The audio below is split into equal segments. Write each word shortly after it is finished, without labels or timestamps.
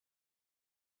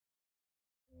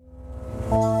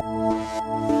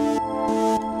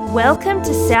Welcome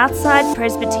to Southside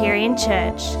Presbyterian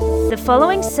Church. The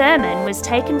following sermon was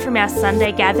taken from our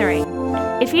Sunday gathering.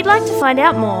 If you'd like to find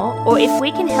out more, or if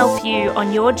we can help you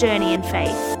on your journey in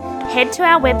faith, head to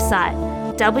our website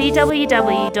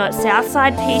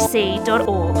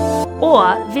www.southsidepc.org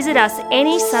or visit us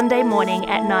any Sunday morning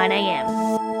at 9 a.m.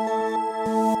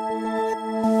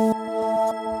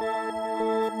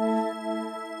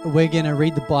 We're going to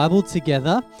read the Bible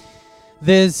together.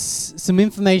 There's some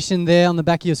information there on the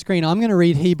back of your screen. I'm going to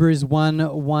read Hebrews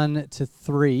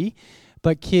 1:1-3.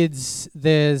 But kids,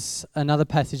 there's another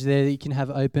passage there that you can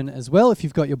have open as well if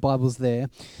you've got your Bibles there.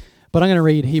 But I'm going to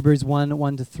read Hebrews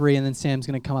 1:1-3, and then Sam's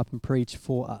going to come up and preach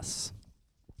for us.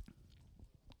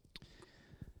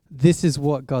 This is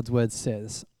what God's word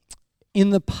says.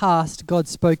 In the past, God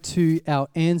spoke to our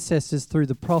ancestors through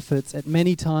the prophets at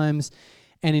many times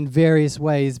and in various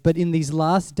ways, but in these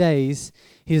last days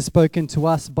he has spoken to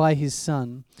us by his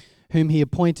Son, whom he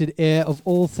appointed heir of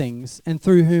all things, and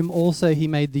through whom also he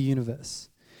made the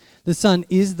universe. The Son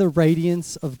is the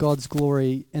radiance of God's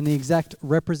glory and the exact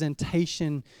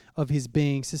representation of his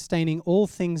being, sustaining all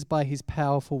things by his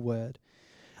powerful word.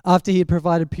 After he had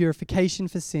provided purification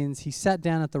for sins, he sat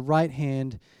down at the right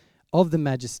hand of the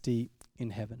Majesty in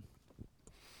heaven.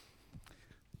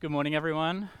 Good morning,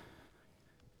 everyone.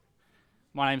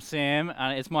 My name's Sam,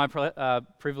 and it's my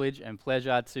privilege and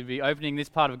pleasure to be opening this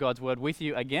part of God's Word with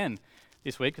you again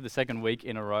this week, for the second week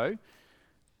in a row.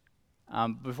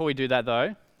 Before we do that,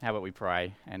 though, how about we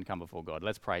pray and come before God?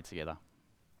 Let's pray together.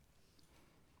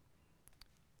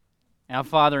 Our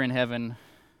Father in heaven,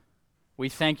 we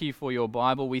thank you for your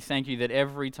Bible. We thank you that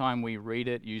every time we read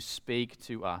it, you speak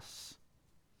to us.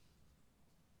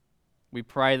 We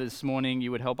pray that this morning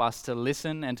you would help us to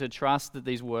listen and to trust that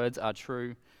these words are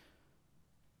true.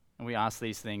 And we ask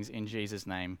these things in Jesus'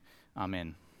 name.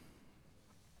 Amen.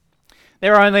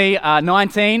 There are only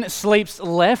 19 sleeps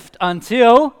left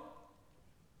until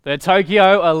the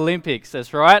Tokyo Olympics.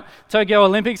 That's right, Tokyo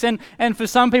Olympics. And for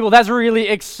some people, that's really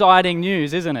exciting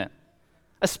news, isn't it?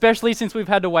 Especially since we've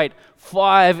had to wait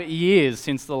 5 years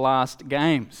since the last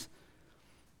games.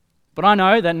 But I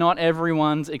know that not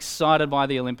everyone's excited by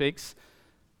the Olympics.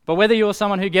 But whether you're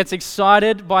someone who gets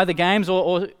excited by the games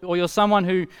or you're someone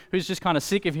who's just kind of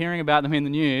sick of hearing about them in the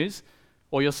news,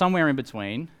 or you're somewhere in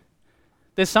between,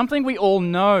 there's something we all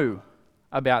know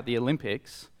about the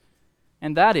Olympics,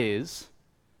 and that is,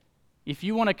 if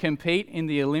you want to compete in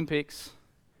the Olympics,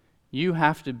 you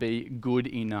have to be good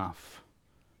enough.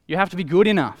 You have to be good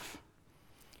enough.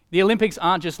 The Olympics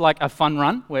aren't just like a fun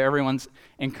run where everyone's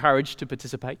encouraged to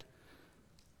participate.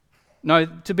 No,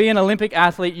 to be an Olympic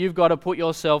athlete, you've got to put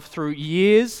yourself through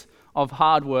years of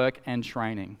hard work and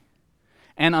training.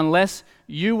 And unless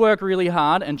you work really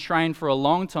hard and train for a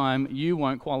long time, you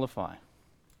won't qualify.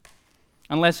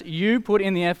 Unless you put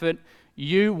in the effort,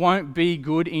 you won't be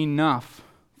good enough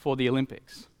for the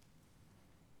Olympics.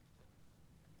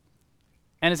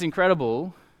 And it's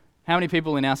incredible how many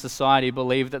people in our society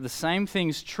believe that the same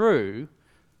thing's true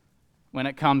when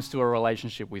it comes to a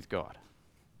relationship with God.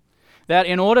 That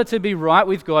in order to be right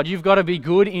with God, you've got to be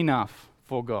good enough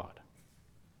for God.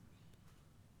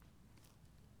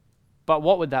 But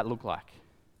what would that look like?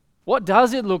 What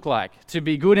does it look like to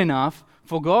be good enough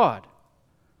for God?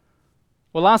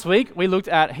 Well, last week we looked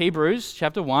at Hebrews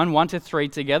chapter 1:1-3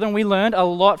 together, and we learned a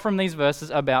lot from these verses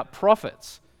about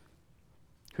prophets,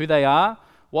 who they are,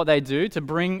 what they do to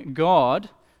bring God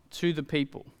to the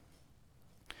people.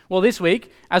 Well, this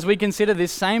week, as we consider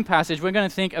this same passage, we're going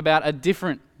to think about a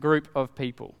different group of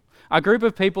people. A group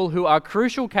of people who are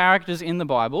crucial characters in the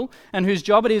Bible and whose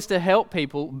job it is to help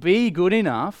people be good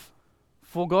enough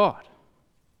for God.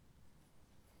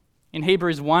 In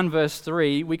Hebrews 1 verse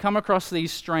 3, we come across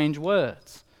these strange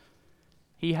words.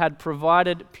 He had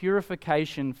provided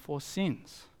purification for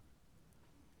sins.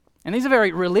 And these are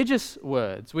very religious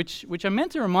words, which are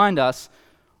meant to remind us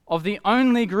of the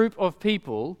only group of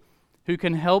people who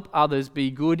can help others be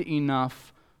good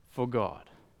enough for God.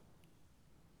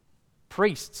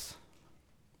 Priests.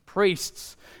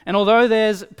 And although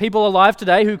there's people alive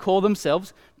today who call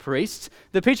themselves priests,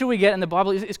 the picture we get in the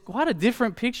Bible is quite a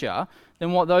different picture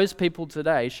than what those people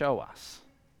today show us.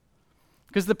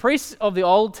 Because the priests of the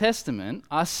Old Testament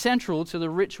are central to the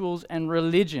rituals and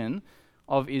religion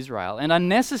of Israel and are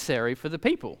necessary for the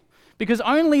people, because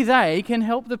only they can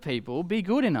help the people be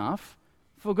good enough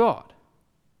for God.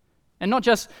 And not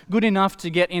just good enough to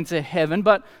get into heaven,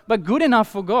 but good enough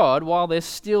for God while they're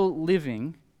still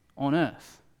living on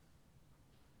earth.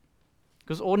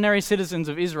 Because ordinary citizens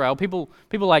of Israel, people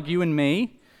like you and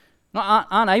me,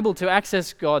 aren't able to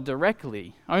access God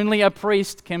directly. Only a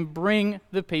priest can bring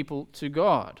the people to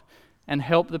God. and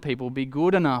help the people be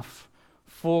good enough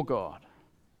for God.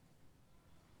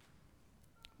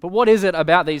 But what is it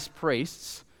about these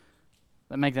priests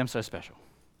that make them so special?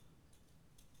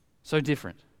 So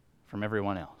different from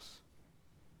everyone else?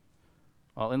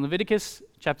 Well, in Leviticus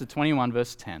chapter 21,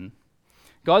 verse 10,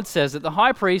 God says that the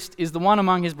high priest is the one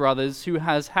among his brothers who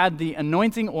has had the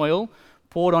anointing oil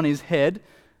poured on his head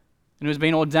and who has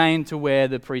been ordained to wear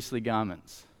the priestly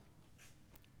garments.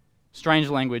 Strange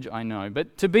language, I know,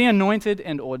 but to be anointed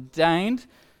and ordained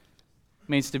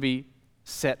means to be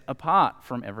set apart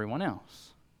from everyone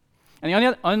else. And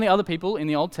the only other people in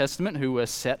the Old Testament who were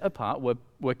set apart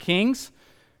were kings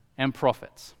and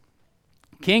prophets.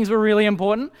 Kings were really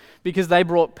important because they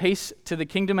brought peace to the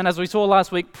kingdom, and as we saw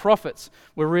last week, prophets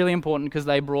were really important because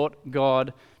they brought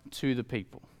God to the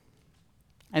people.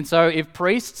 And so if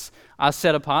priests are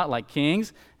set apart like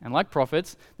kings and like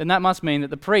prophets, then that must mean that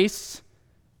the priests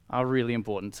are really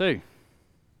important too.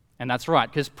 And that's right,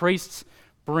 because priests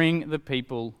bring the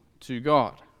people to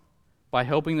God by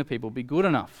helping the people be good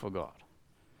enough for God.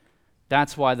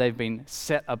 That's why they've been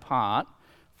set apart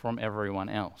from everyone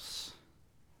else.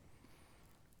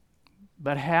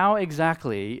 But how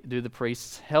exactly do the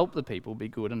priests help the people be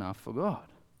good enough for God?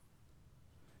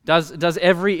 Does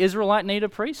every Israelite need a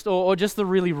priest, or just the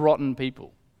really rotten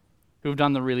people who have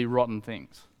done the really rotten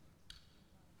things?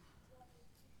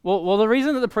 Well, the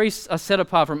reason that the priests are set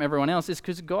apart from everyone else is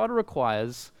because God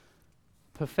requires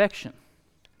perfection.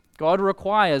 God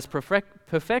requires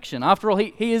perfection. After all,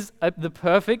 He is the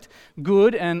perfect,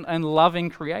 good, and loving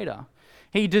Creator.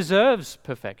 He deserves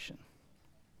perfection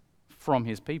from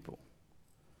His people.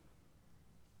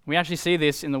 We actually see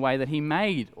this in the way that He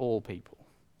made all people.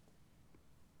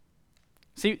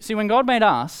 See, when God made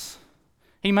us,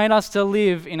 He made us to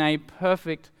live in a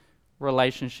perfect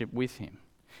relationship with Him.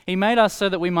 He made us so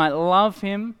that we might love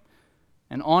Him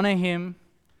and honor Him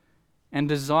and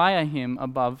desire Him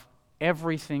above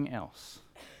everything else.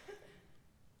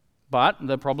 But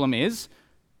the problem is,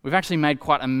 we've actually made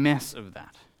quite a mess of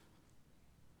that.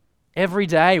 Every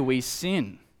day we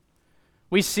sin.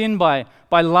 We sin by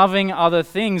loving other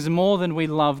things more than we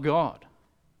love God.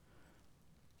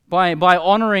 By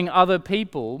honoring other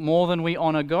people more than we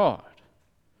honor God.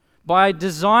 By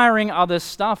desiring other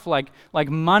stuff like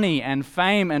money and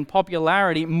fame and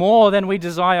popularity more than we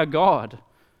desire God.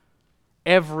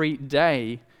 Every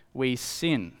day we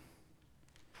sin.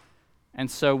 And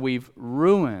so we've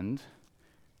ruined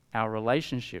our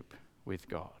relationship with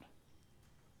God.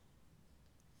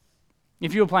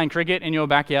 If you were playing cricket in your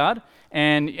backyard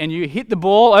and you hit the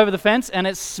ball over the fence and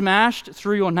it smashed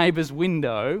through your neighbor's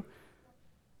window,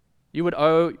 you would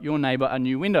owe your neighbor a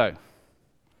new window,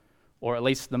 or at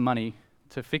least the money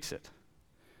to fix it.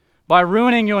 By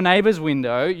ruining your neighbor's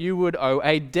window, you would owe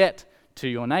a debt to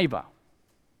your neighbor.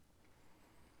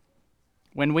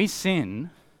 When we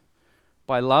sin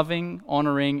by loving,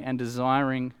 honoring, and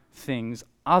desiring things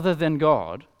other than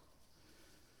God,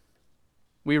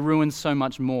 we ruin so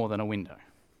much more than a window.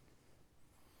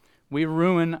 We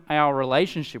ruin our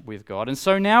relationship with God, and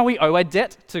so now we owe a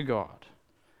debt to God.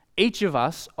 Each of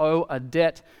us owe a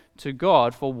debt to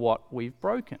God for what we've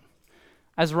broken.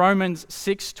 As Romans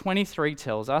 6:23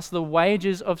 tells us, the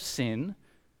wages of sin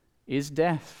is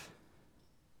death.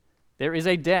 There is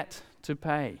a debt to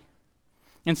pay.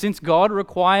 And since God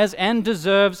requires and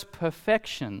deserves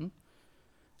perfection,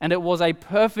 and it was a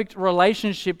perfect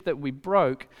relationship that we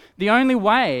broke, the only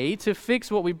way to fix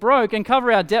what we broke and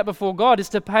cover our debt before God is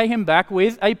to pay Him back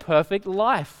with a perfect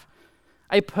life.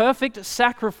 A perfect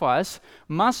sacrifice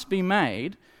must be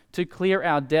made to clear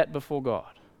our debt before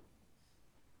God.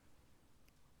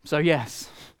 So yes,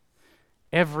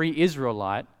 every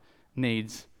Israelite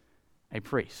needs a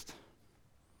priest.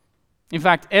 In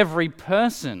fact, every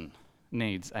person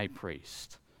needs a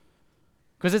priest.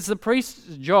 Because it's the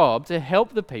priest's job to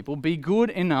help the people be good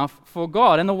enough for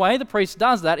God. And the way the priest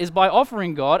does that is by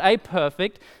offering God a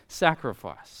perfect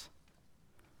sacrifice.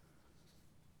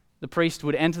 The priest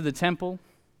would enter the temple,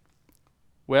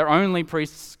 where only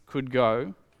priests could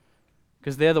go,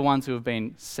 because they're the ones who have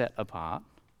been set apart,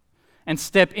 and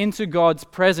step into God's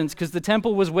presence, because the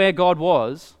temple was where God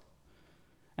was,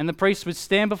 and the priest would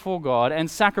stand before God and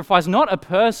sacrifice not a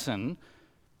person,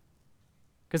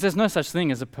 because there's no such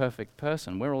thing as a perfect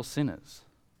person. We're all sinners.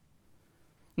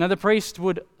 No, the priest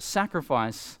would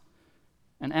sacrifice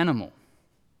an animal.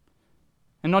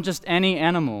 And not just any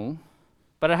animal,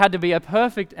 but it had to be a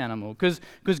perfect animal,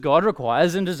 because God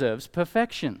requires and deserves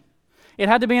perfection. It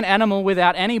had to be an animal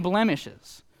without any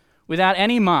blemishes, without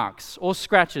any marks or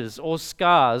scratches or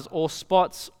scars or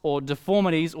spots or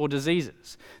deformities or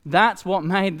diseases. That's what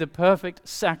made the perfect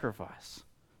sacrifice.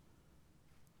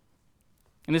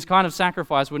 And this kind of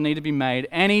sacrifice would need to be made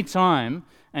any time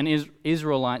an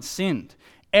Israelite sinned.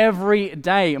 Every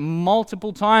day,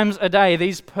 multiple times a day,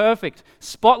 these perfect,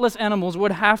 spotless animals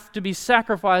would have to be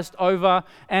sacrificed over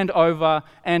and over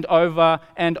and over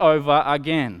and over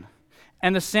again.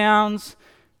 And the sounds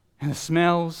and the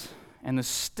smells and the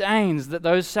stains that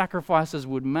those sacrifices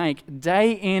would make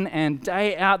day in and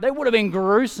day out, they would have been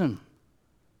gruesome,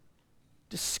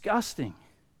 disgusting.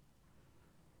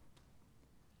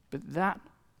 But that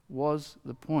was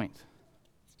the point.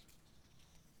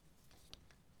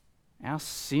 Our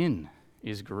sin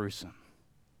is gruesome.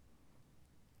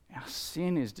 Our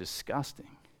sin is disgusting.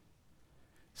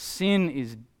 Sin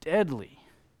is deadly.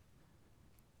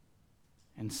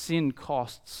 And sin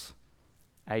costs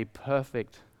a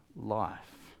perfect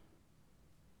life.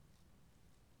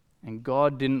 And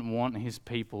God didn't want his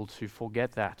people to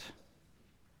forget that.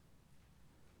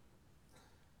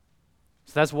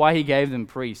 So that's why he gave them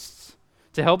priests,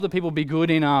 to help the people be good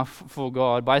enough for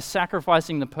God by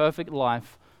sacrificing the perfect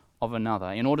life of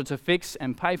another in order to fix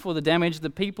and pay for the damage the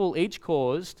people each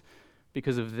caused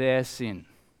because of their sin.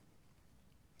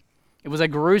 It was a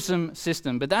gruesome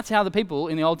system, but that's how the people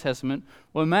in the Old Testament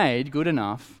were made good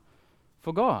enough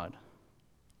for God.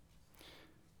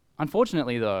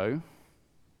 Unfortunately, though,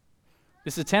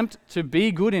 this attempt to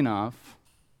be good enough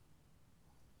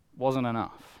wasn't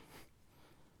enough.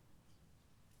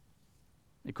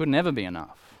 It could never be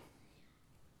enough,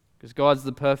 because God's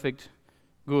the perfect,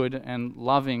 good and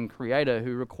loving creator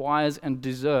who requires and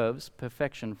deserves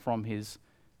perfection from his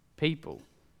people.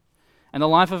 And the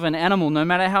life of an animal, no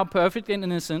matter how perfect and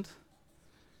innocent,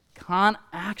 can't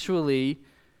actually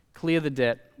clear the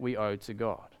debt we owe to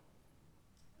God.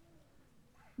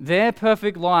 Their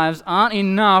perfect lives aren't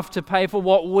enough to pay for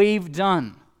what we've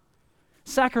done.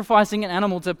 Sacrificing an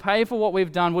animal to pay for what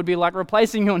we've done would be like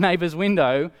replacing your neighbor's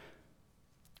window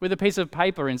with a piece of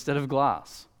paper instead of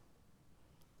glass.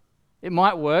 It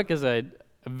might work as a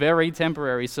very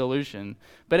temporary solution,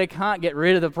 but it can't get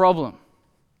rid of the problem.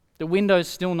 The window's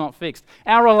still not fixed.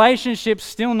 Our relationship's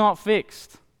still not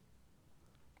fixed.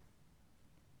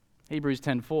 Hebrews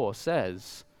 10:4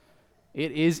 says,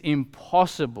 it is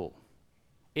impossible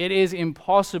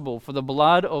for the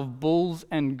blood of bulls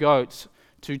and goats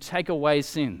to take away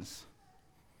sins.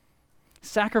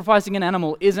 Sacrificing an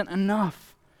animal isn't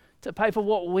enough to pay for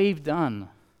what we've done.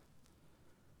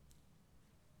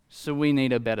 So we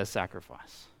need a better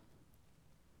sacrifice.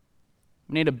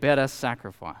 We need a better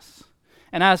sacrifice.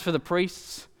 And as for the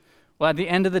priests, well, at the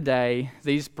end of the day,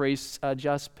 these priests are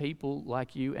just people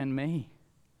like you and me.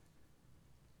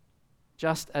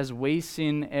 Just as we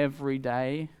sin every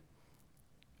day,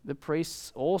 the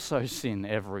priests also sin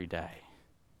every day.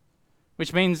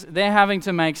 Which means they're having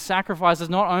to make sacrifices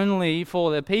not only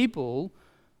for their people,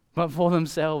 but for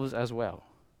themselves as well.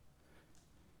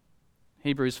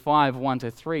 Hebrews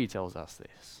 5:1-3 tells us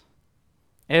this.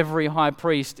 Every high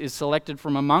priest is selected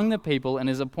from among the people and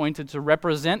is appointed to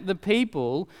represent the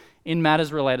people in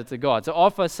matters related to God, to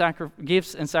offer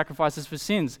gifts and sacrifices for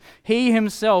sins. He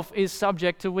himself is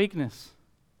subject to weakness.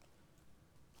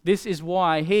 This is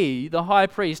why he, the high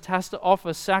priest, has to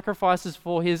offer sacrifices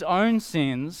for his own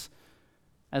sins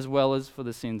as well as for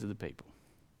the sins of the people.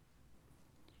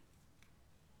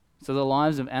 So the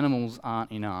lives of animals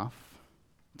aren't enough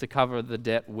to cover the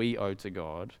debt we owe to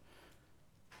God.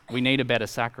 We need a better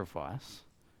sacrifice.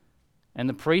 And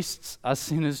the priests are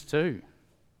sinners too.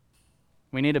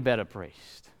 We need a better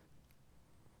priest.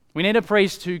 We need a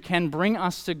priest who can bring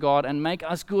us to God and make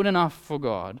us good enough for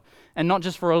God. And not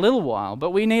just for a little while,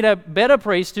 but we need a better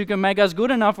priest who can make us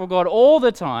good enough for God all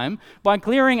the time by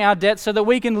clearing our debts so that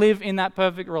we can live in that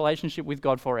perfect relationship with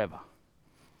God forever.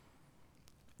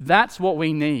 That's what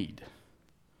we need.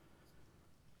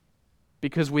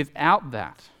 Because without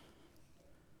that,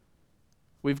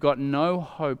 we've got no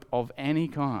hope of any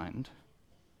kind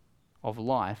of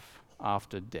life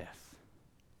after death.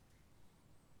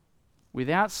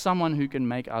 Without someone who can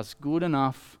make us good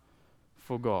enough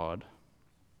for God,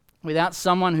 without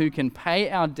someone who can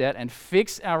pay our debt and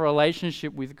fix our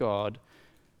relationship with God,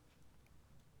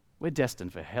 we're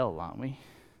destined for hell, aren't we?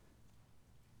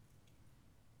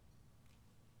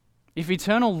 If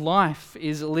eternal life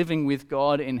is living with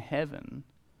God in heaven,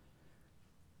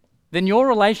 then your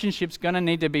relationship's going to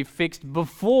need to be fixed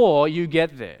before you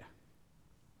get there.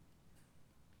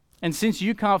 And since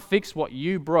you can't fix what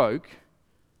you broke,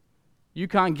 you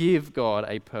can't give God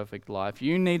a perfect life.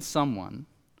 You need someone,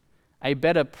 a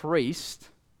better priest,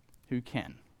 who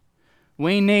can.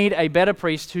 We need a better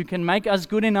priest who can make us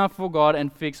good enough for God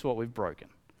and fix what we've broken.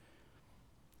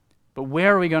 But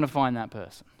where are we going to find that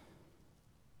person?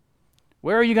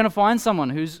 Where are you going to find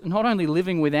someone who's not only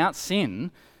living without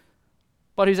sin,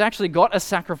 but who's actually got a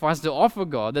sacrifice to offer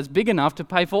God that's big enough to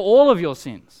pay for all of your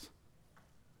sins?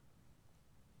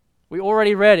 We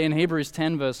already read in Hebrews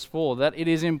 10 verse 4 that it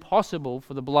is impossible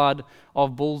for the blood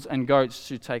of bulls and goats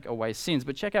to take away sins.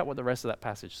 But check out what the rest of that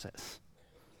passage says.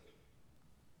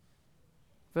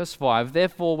 Verse 5,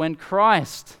 therefore when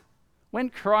Christ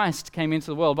came into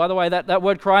the world, by the way, that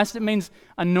word Christ, it means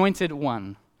anointed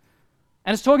one.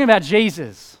 And it's talking about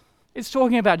Jesus. It's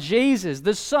talking about Jesus,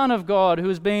 the Son of God, who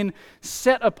has been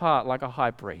set apart like a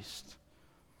high priest.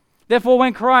 Therefore,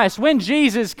 when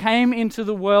Jesus came into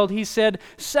the world, he said,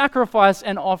 sacrifice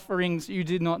and offerings you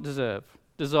did not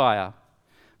desire,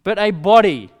 but a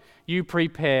body you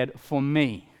prepared for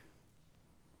me.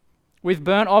 With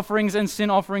burnt offerings and sin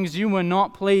offerings you were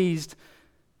not pleased.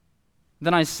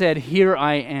 Then I said, here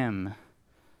I am.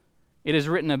 It is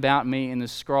written about me in the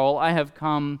scroll, I have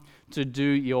come to do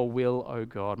your will, O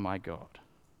God, my God.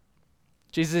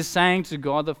 Jesus is saying to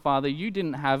God the Father, you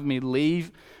didn't have me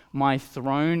leave my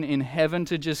throne in heaven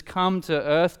to just come to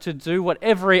earth to do what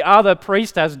every other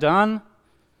priest has done.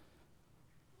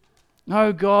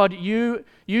 No, God, you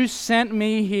sent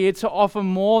me here to offer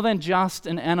more than just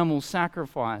an animal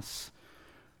sacrifice.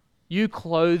 You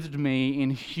clothed me in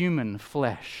human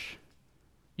flesh.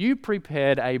 You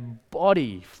prepared a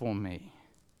body for me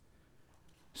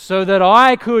so that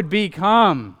I could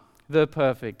become the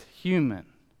perfect human.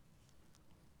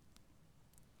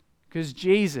 Because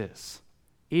Jesus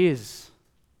is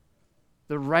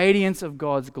the radiance of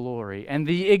God's glory and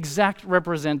the exact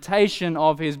representation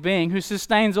of his being, who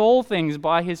sustains all things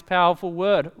by his powerful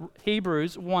word.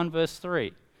 Hebrews 1 verse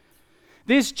 3.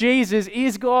 This Jesus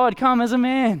is God come as a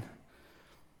man.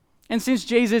 And since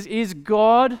Jesus is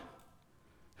God,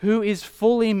 who is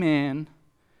fully man,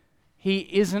 he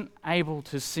isn't able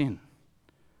to sin.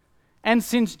 And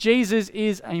since Jesus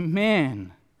is a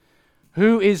man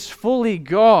who is fully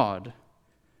God,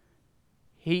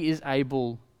 he is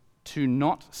able to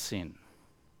not sin.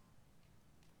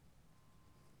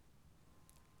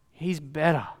 He's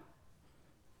better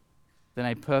than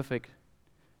a perfect,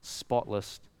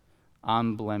 spotless,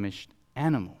 unblemished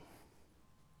animal.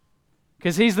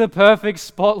 Because he's the perfect,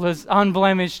 spotless,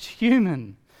 unblemished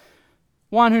human.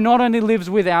 One who not only lives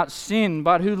without sin,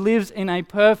 but who lives in a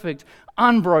perfect,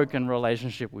 unbroken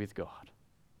relationship with God.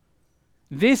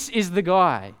 This is the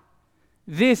guy.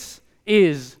 This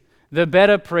is the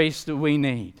better priest that we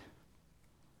need.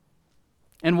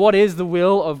 And what is the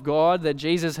will of God that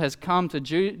Jesus has come to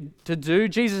do?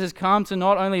 Jesus has come to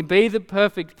not only be the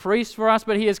perfect priest for us,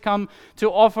 but he has come to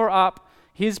offer up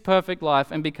his perfect life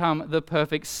and become the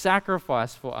perfect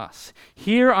sacrifice for us.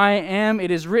 Here I am, it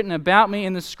is written about me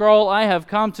in the scroll, I have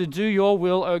come to do your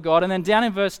will, O God. And then down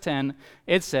in verse 10,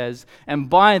 it says, and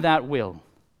by that will,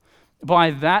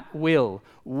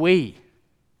 we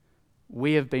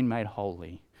have been made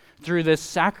holy through the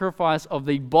sacrifice of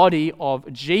the body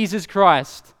of Jesus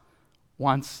Christ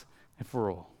once and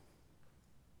for all.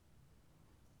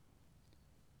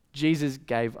 Jesus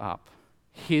gave up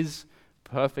his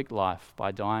perfect life by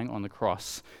dying on the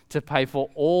cross to pay for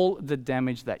all the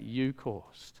damage that you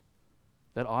caused,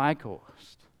 that I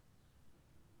caused.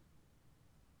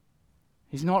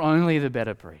 He's not only the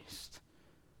better priest,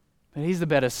 but he's the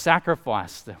better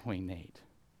sacrifice that we need.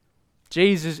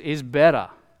 Jesus is better.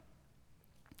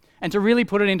 And to really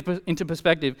put it into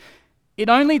perspective, it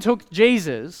only took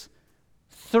Jesus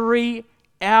 3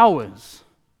 hours.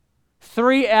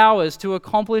 3 hours to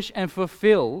accomplish and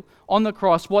fulfill on the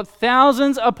cross what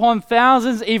thousands upon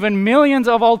thousands, even millions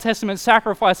of Old Testament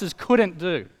sacrifices couldn't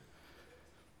do.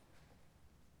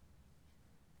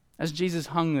 As Jesus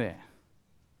hung there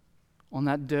on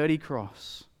that dirty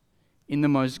cross in the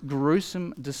most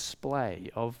gruesome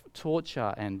display of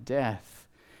torture and death,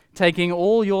 taking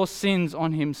all your sins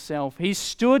on himself, he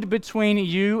stood between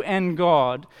you and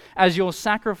God as your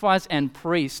sacrifice and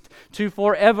priest to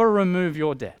forever remove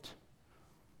your debt.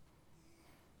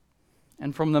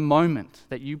 And from the moment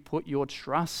that you put your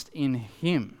trust in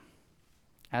him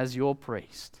as your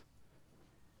priest,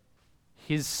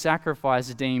 his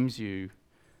sacrifice deems you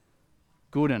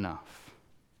good enough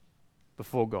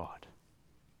before God.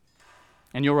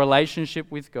 And your relationship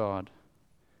with God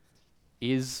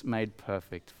is made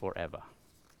perfect forever.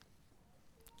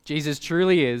 Jesus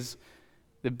truly is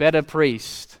the better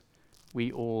priest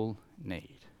we all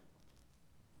need.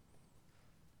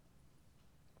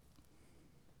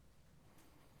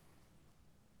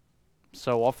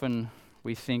 So often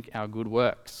we think our good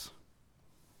works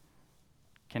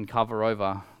can cover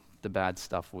over the bad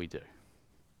stuff we do.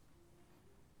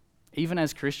 Even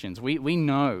as Christians, we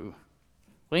know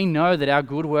that our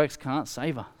good works can't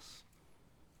save us.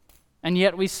 And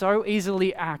yet we so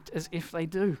easily act as if they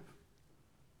do.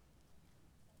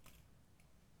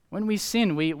 When we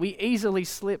sin, we easily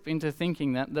slip into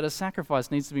thinking that a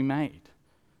sacrifice needs to be made.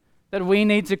 That we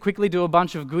need to quickly do a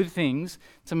bunch of good things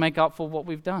to make up for what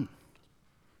we've done.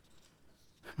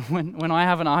 When I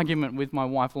have an argument with my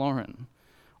wife, Lauren,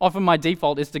 often my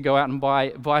default is to go out and buy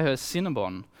her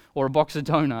Cinnabon or a box of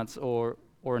donuts or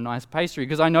a nice pastry,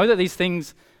 because I know that these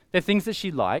things, they're things that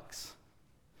she likes.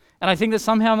 And I think that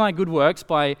somehow my good works,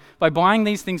 by buying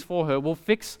these things for her, will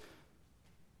fix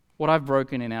what I've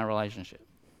broken in our relationship.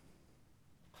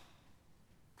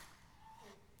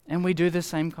 And we do the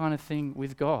same kind of thing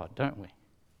with God, don't we?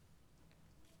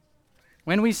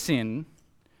 When we sin,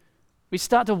 we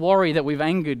start to worry that we've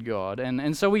angered God,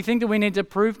 and so we think that we need to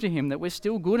prove to Him that we're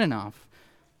still good enough.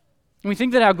 And we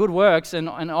think that our good works and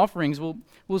offerings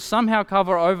will somehow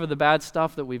cover over the bad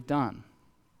stuff that we've done.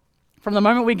 From the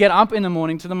moment we get up in the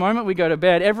morning to the moment we go to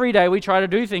bed, every day we try to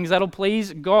do things that'll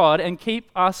please God and keep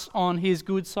us on His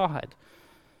good side.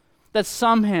 That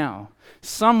somehow,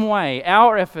 some way,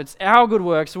 our efforts, our good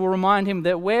works will remind Him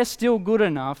that we're still good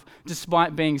enough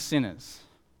despite being sinners.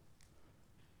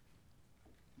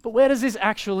 But where does this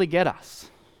actually get us?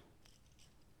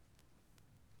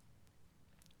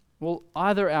 Well,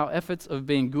 either our efforts of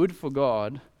being good for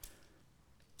God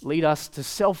lead us to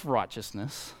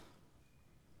self-righteousness,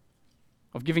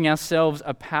 of giving ourselves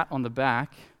a pat on the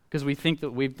back because we think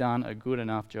that we've done a good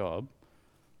enough job,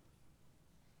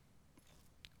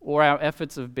 or our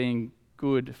efforts of being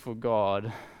good for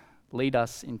God lead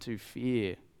us into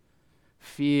fear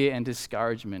and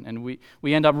discouragement, and we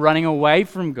end up running away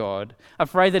from God,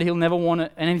 afraid that He'll never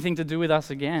want anything to do with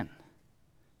us again.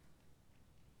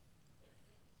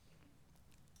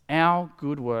 Our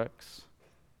good works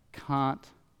can't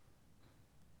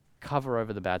cover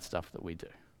over the bad stuff that we do.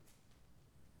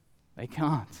 They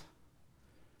can't.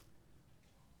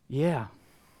 Yeah.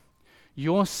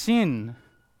 Your sin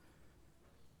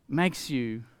makes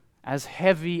you as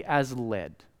heavy as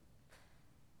lead.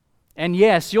 And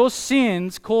yes, your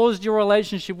sins caused your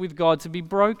relationship with God to be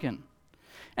broken.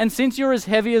 And since you're as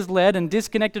heavy as lead and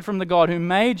disconnected from the God who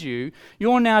made you,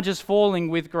 you're now just falling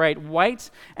with great weight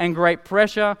and great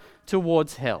pressure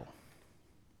towards hell.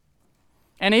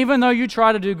 And even though you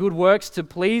try to do good works to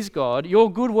please God,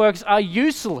 your good works are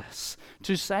useless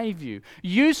to save you,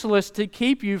 useless to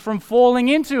keep you from falling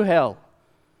into hell.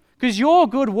 Because your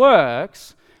good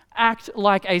works act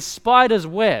like a spider's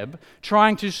web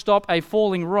trying to stop a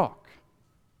falling rock.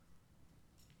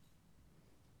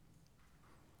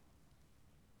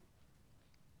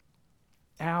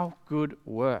 Our good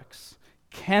works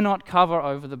cannot cover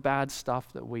over the bad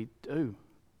stuff that we do.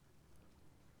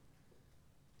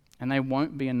 And they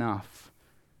won't be enough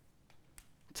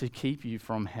to keep you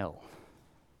from hell.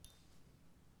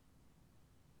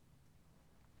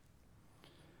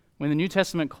 When the New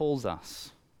Testament calls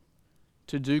us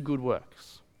to do good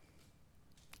works,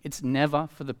 it's never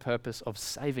for the purpose of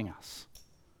saving us.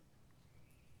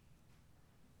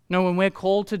 No, when we're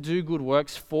called to do good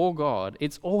works for God,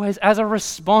 it's always as a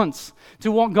response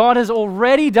to what God has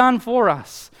already done for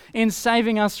us in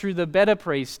saving us through the better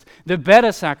priest, the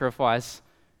better sacrifice,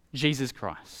 Jesus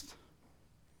Christ.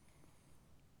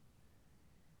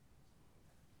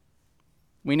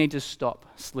 We need to stop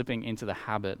slipping into the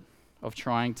habit of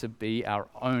trying to be our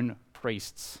own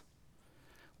priests.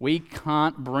 We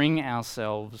can't bring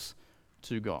ourselves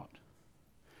to God.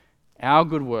 Our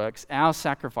good works, our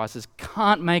sacrifices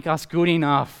can't make us good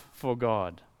enough for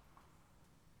God.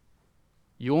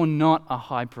 You're not a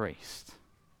high priest.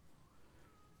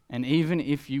 And even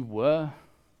if you were,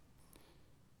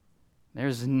 there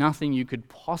is nothing you could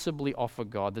possibly offer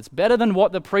God that's better than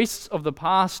what the priests of the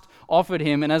past offered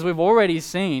Him. And as we've already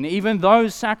seen, even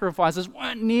those sacrifices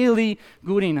weren't nearly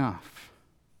good enough.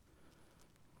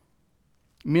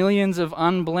 Millions of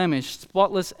unblemished,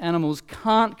 spotless animals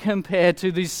can't compare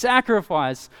to the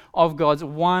sacrifice of God's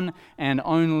one and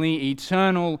only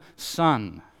eternal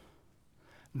Son.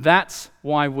 That's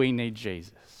why we need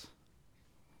Jesus.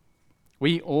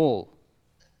 We all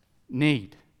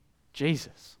need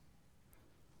Jesus.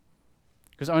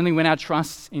 Because only when our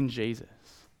trust in Jesus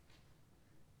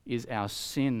is our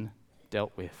sin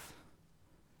dealt with,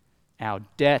 our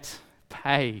debt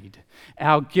paid,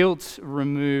 our guilt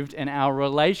removed, and our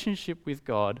relationship with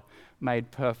God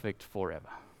made perfect forever.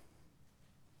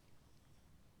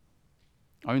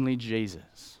 Only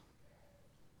Jesus,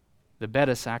 the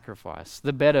better sacrifice,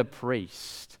 the better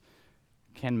priest,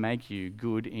 can make you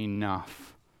good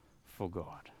enough for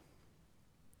God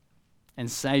and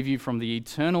save you from the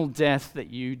eternal death that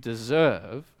you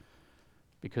deserve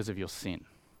because of your sin.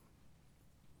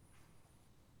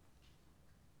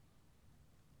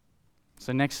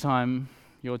 So next time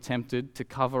you're tempted to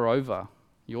cover over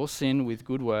your sin with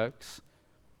good works,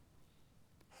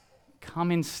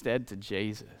 come instead to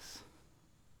Jesus.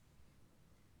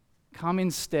 Come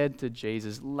instead to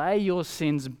Jesus. Lay your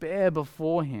sins bare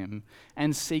before him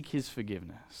and seek his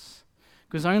forgiveness.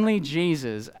 Because only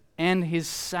Jesus and his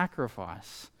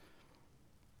sacrifice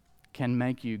can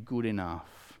make you good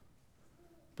enough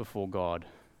before God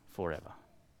forever.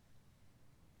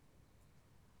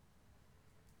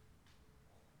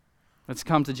 Let's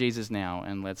come to Jesus now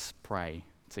and let's pray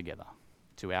together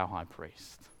to our high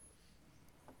priest.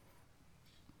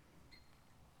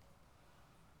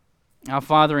 Our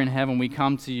Father in heaven, we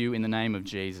come to you in the name of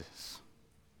Jesus,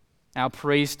 our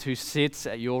priest who sits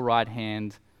at your right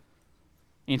hand,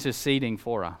 interceding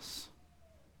for us.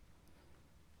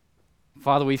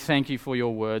 Father, we thank you for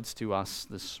your words to us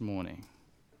this morning.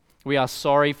 We are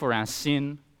sorry for our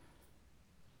sin,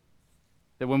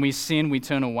 that when we sin, we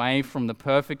turn away from the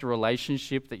perfect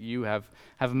relationship that you have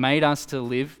made us to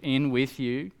live in with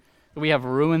you, that we have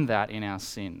ruined that in our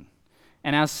sin.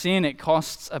 And our sin, it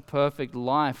costs a perfect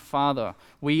life. Father,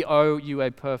 we owe you a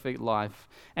perfect life.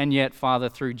 And yet, Father,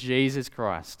 through Jesus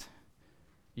Christ,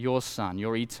 your Son,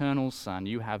 your eternal Son,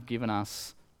 you have given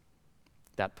us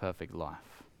that perfect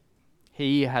life.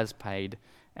 He has paid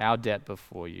our debt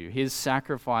before you. His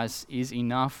sacrifice is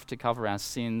enough to cover our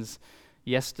sins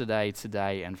yesterday,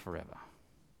 today, and forever.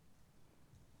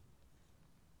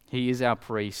 He is our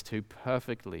priest who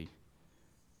perfectly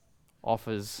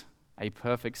offers a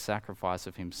perfect sacrifice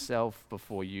of himself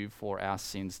before you for our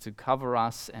sins to cover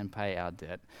us and pay our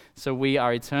debt. So we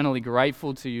are eternally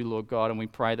grateful to you, Lord God, and we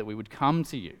pray that we would come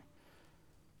to you.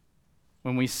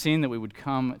 When we sin, that we would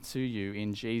come to you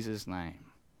in Jesus' name,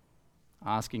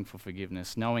 asking for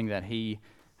forgiveness, knowing that he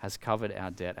has covered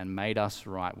our debt and made us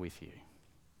right with you.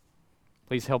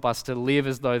 Please help us to live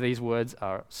as though these words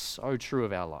are so true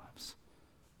of our lives.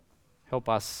 Help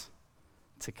us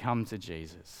to come to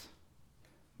Jesus.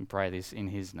 We pray this in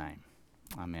his name.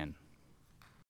 Amen.